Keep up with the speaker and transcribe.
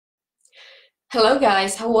Hello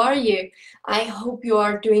guys, how are you? I hope you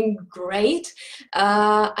are doing great.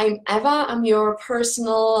 I'm Eva. I'm your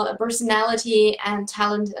personality and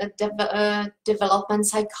talent development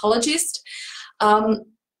psychologist. Um,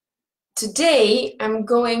 Today I'm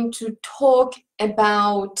going to talk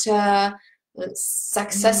about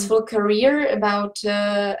successful career, about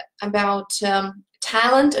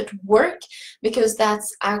talent at work, because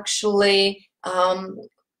that's actually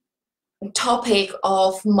topic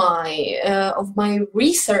of my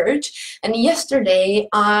research. And yesterday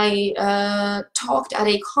I talked at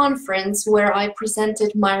a conference where I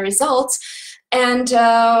presented my results, and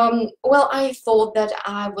well, I thought that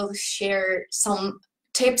I will share some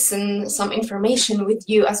tips and some information with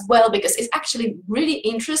you as well, because it's actually really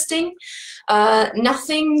interesting.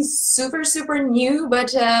 Nothing super new,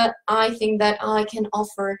 but I think that I can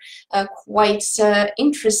offer a quite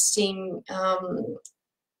interesting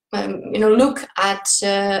look at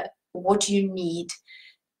what you need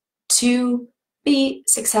to be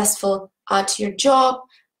successful at your job,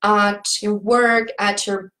 at your work, at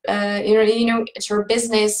your at your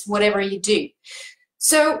business, whatever you do.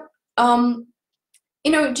 So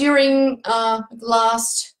during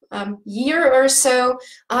last year or so,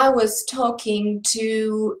 I was talking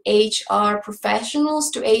to HR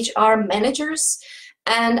professionals, to HR managers,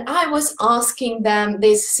 and I was asking them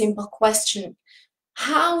this simple question: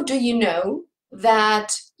 how do you know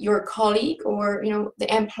that your colleague, or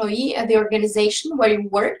the employee at the organization where you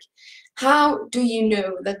work, how do you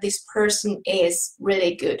know that this person is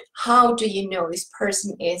really good? How do you know this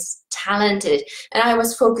person is talented? And I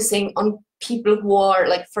was focusing on people who are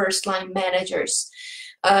like first-line managers.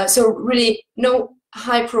 So really no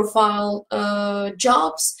high-profile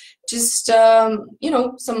jobs, just some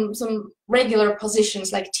regular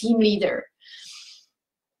positions like team leader.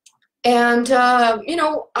 And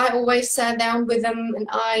I always sat down with them, and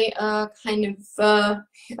I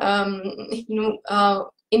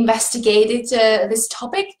investigated this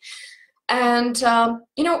topic. And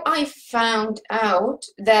I found out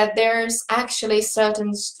that there's actually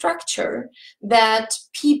certain structure that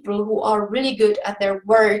people who are really good at their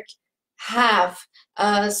work have.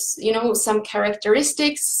 Some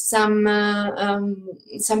characteristics, some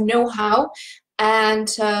know-how,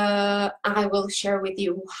 and I will share with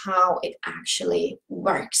you how it actually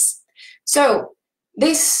works. So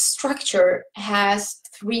this structure has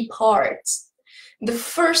three parts. The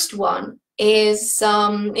first one is,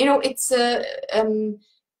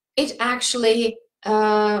 it actually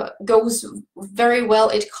goes very well.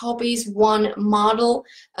 It copies one model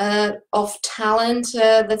of talent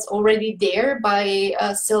that's already there by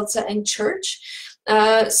Silza and Church.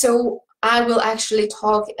 So I will actually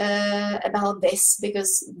talk about this,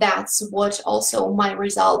 because that's what also my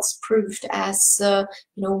results proved as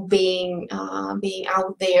being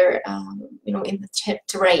out there in the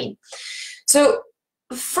terrain. So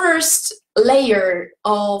first layer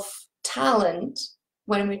of talent,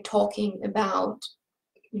 when we're talking about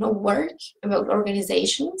work, about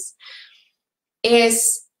organizations,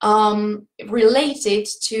 is related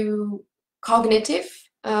to cognitive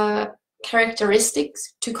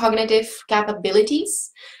characteristics, to cognitive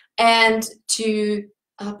capabilities, and to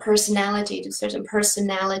personality, to certain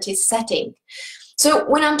personality setting. So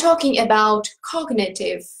when I'm talking about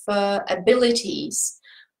cognitive abilities,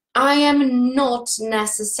 I am not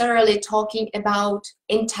necessarily talking about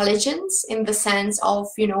intelligence in the sense of,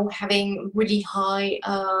 having really high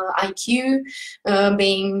IQ,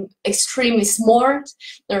 being extremely smart,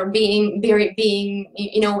 or being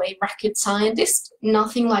a rocket scientist.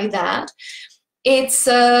 Nothing like that. It's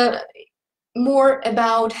more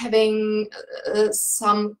about having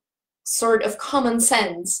some sort of common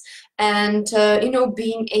sense, and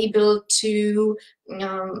being able to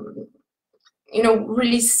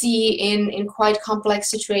really see in quite complex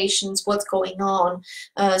situations what's going on.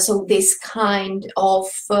 So this kind of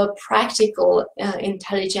practical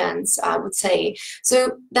intelligence, I would say.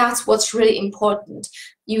 So that's what's really important.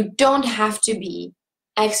 You don't have to be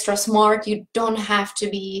extra smart. You don't have to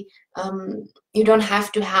be. You don't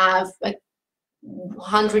have to have like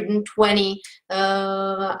 120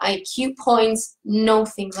 IQ points. No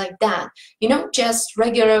things like that. Just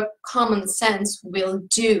regular common sense will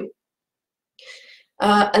do.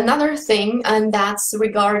 Another thing, and that's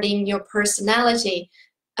regarding your personality.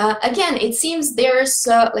 Again, it seems there's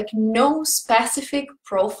like no specific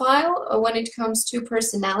profile when it comes to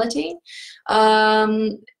personality.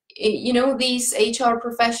 These HR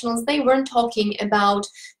professionals, they weren't talking about,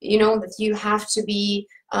 that you have to be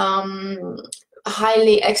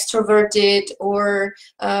highly extroverted, or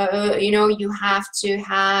you know, you have to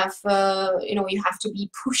have you know, you have to be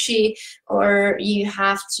pushy, or you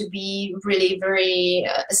have to be really very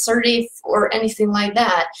assertive or anything like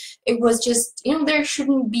that. It was just, you know, there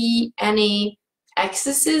shouldn't be any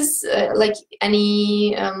excesses, like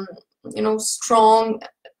any you know, strong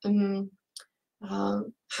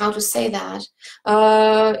how to say that,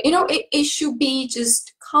 you know, it should be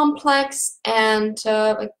just complex and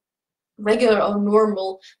like regular or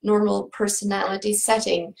normal personality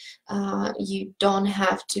setting. You don't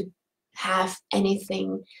have to have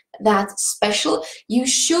anything that special. You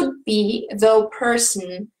should be the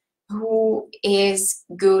person who is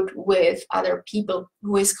good with other people,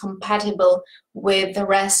 who is compatible with the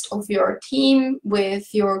rest of your team,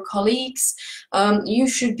 with your colleagues. You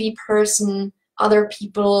should be person other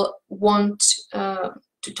people want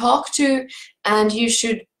to talk to, and you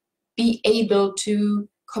should be able to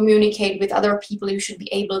communicate with other people. You should be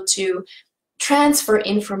able to transfer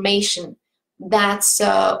information. That's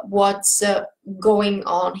what's going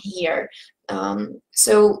on here.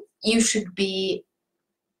 So you should be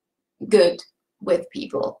good with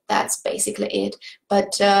people. That's basically it.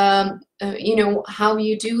 But you know, how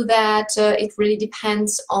you do that, it really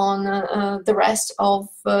depends on the rest of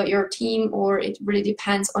your team, or it really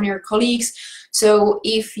depends on your colleagues. So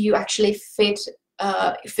if you actually fit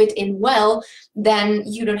in well, then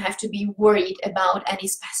you don't have to be worried about any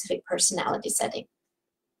specific personality setting.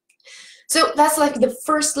 So that's like the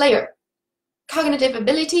first layer. Cognitive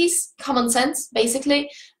abilities, common sense, basically,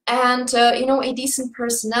 and you know, a decent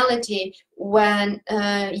personality when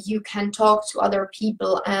you can talk to other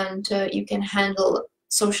people and you can handle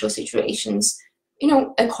social situations, you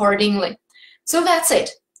know, accordingly. So that's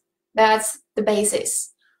it. That's the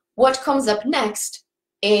basis. What comes up next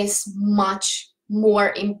is much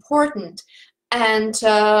more important, and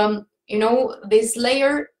you know, this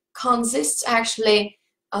layer consists actually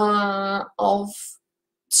of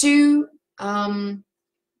two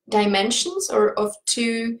dimensions, or of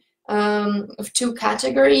two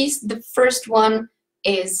categories. The first one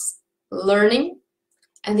is learning,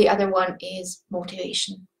 and the other one is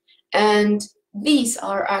motivation. And these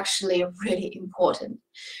are actually really important.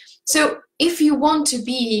 So if you want to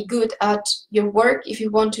be good at your work, if you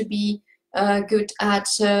want to be good at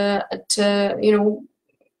you know,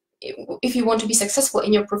 if you want to be successful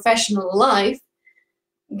in your professional life,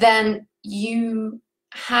 then you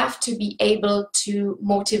have to be able to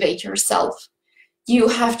motivate yourself. You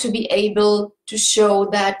have to be able to show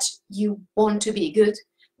that you want to be good,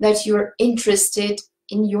 that you're interested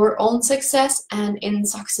in your own success and in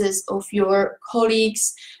success of your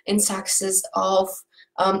colleagues, in success of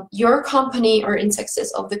your company, or in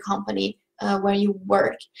success of the company where you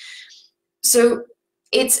work. So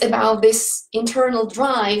it's about this internal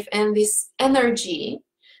drive and this energy,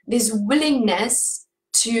 this willingness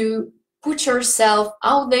to put yourself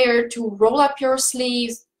out there, to roll up your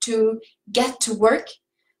sleeves, to get to work.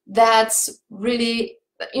 That's really,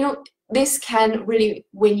 you know, this can really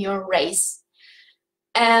win your race.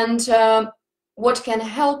 And what can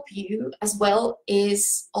help you as well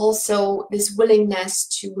is also this willingness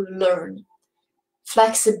to learn.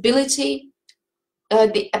 Flexibility,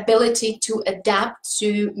 the ability to adapt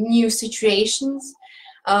to new situations.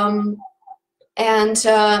 And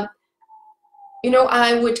you know,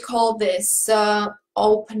 I would call this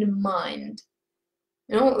open mind.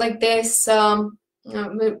 You know, like this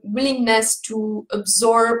willingness to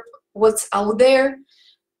absorb what's out there,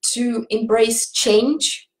 to embrace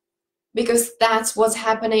change, because that's what's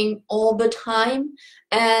happening all the time.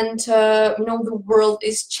 And you know, the world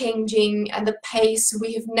is changing at the pace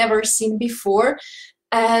we have never seen before.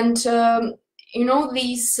 And you know,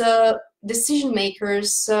 these decision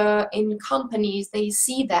makers in companies, they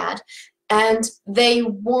see that, and they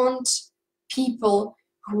want people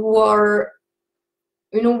who are,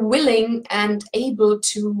 you know, willing and able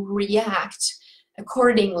to react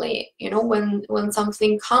accordingly, you know, when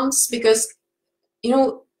something comes. Because, you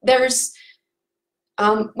know, there's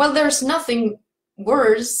well, there's nothing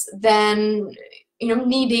worse than, you know,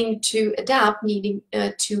 needing to adapt, needing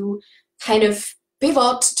to kind of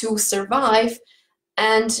pivot to survive,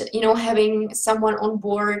 and, you know, having someone on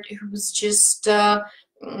board who's just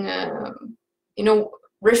you know,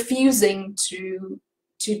 refusing to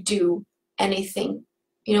do anything,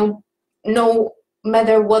 you know, no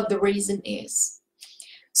matter what the reason is.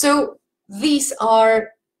 So these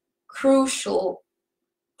are crucial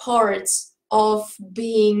parts of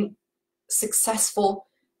being successful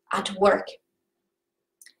at work.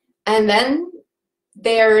 And then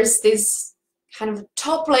there's this kind of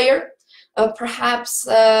top layer, perhaps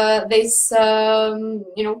this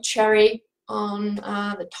you know, cherry on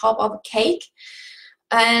the top of a cake.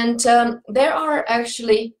 And there are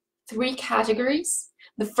actually 3 categories.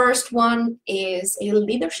 The first one is a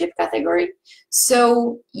leadership category.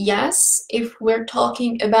 So yes, if we're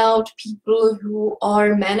talking about people who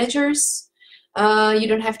are managers, you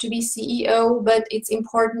don't have to be CEO, but it's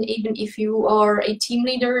important even if you are a team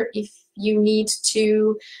leader, if you need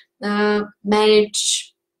to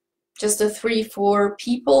manage just 3-4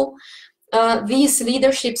 people. These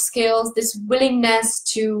leadership skills, this willingness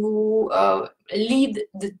to lead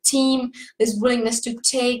the team, this willingness to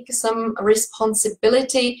take some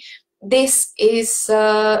responsibility, this is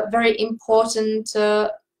very important.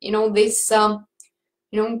 This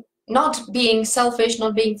not being selfish,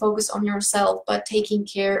 not being focused on yourself, but taking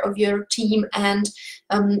care of your team and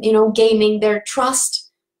gaining their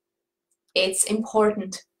trust. It's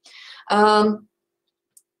important. The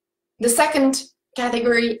second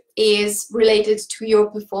category is related to your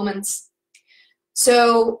performance.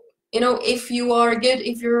 So, if you are good,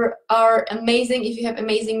 if you are amazing, if you have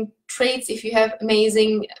amazing traits, if you have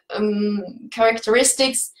amazing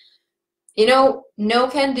characteristics, no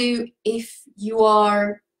can do if you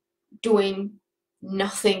are doing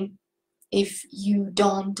nothing, if you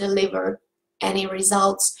don't deliver any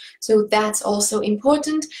results. So that's also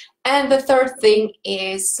important. And the third thing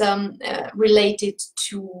is related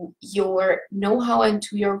to your know-how and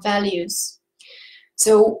to your values.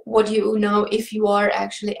 So what do you know if you are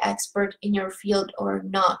actually expert in your field or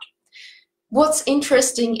not? What's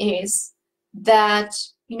interesting is that,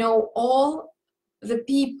 all the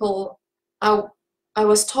people I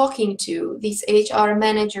was talking to, these HR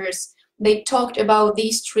managers, they talked about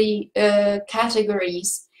these 3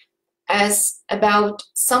 categories as about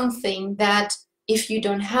something that if you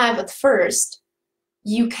don't have at first,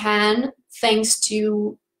 you can, thanks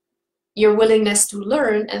to your willingness to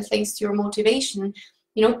learn and thanks to your motivation,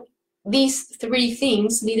 these 3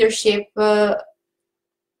 things, leadership,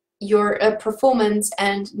 your performance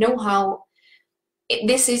and know-how,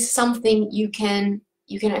 this is something you can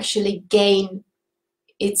actually gain.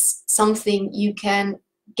 It's something you can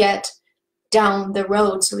get down the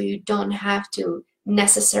road, so you don't have to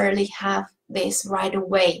necessarily have this right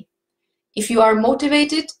away. If you are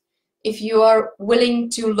motivated, if you are willing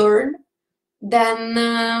to learn, then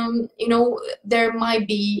there might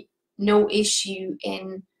be no issue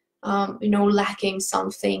in lacking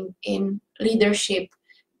something in leadership,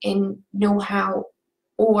 in know-how,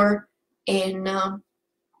 or in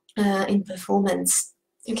performance.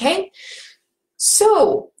 Okay,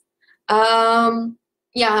 so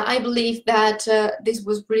yeah, I believe that this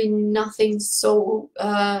was really nothing so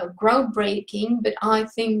groundbreaking, but I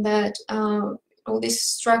think that this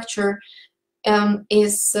structure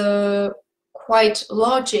is quite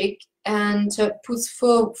logic and puts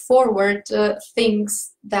forward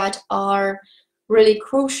things that are really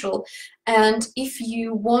crucial. And if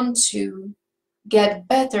you want to get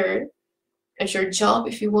better at your job,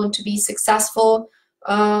 if you want to be successful,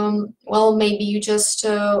 well, maybe you just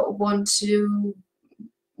want to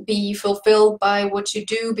be fulfilled by what you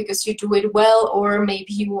do because you do it well, or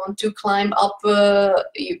maybe you want to climb up the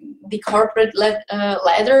corporate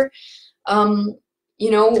ladder,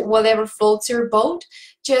 whatever floats your boat.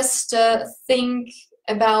 Just think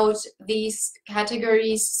about these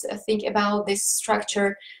categories, think about this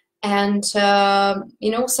structure, and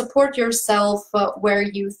support yourself where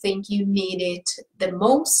you think you need it the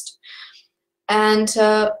most. And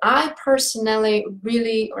I personally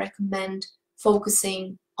really recommend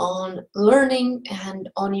focusing on learning and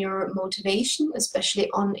on your motivation, especially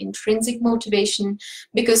on intrinsic motivation,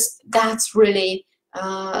 because that's really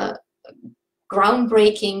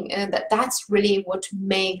groundbreaking, and that's really what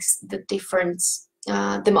makes the difference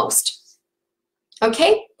the most.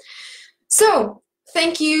 Okay, so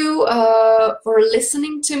thank you for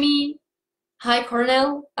listening to me. Hi,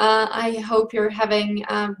 Cornell. I hope you're having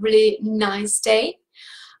a really nice day.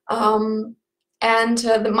 And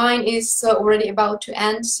the mine is already about to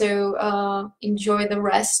end, so enjoy the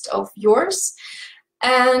rest of yours.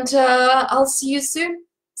 And I'll see you soon.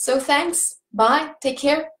 So thanks. Bye. Take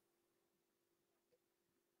care.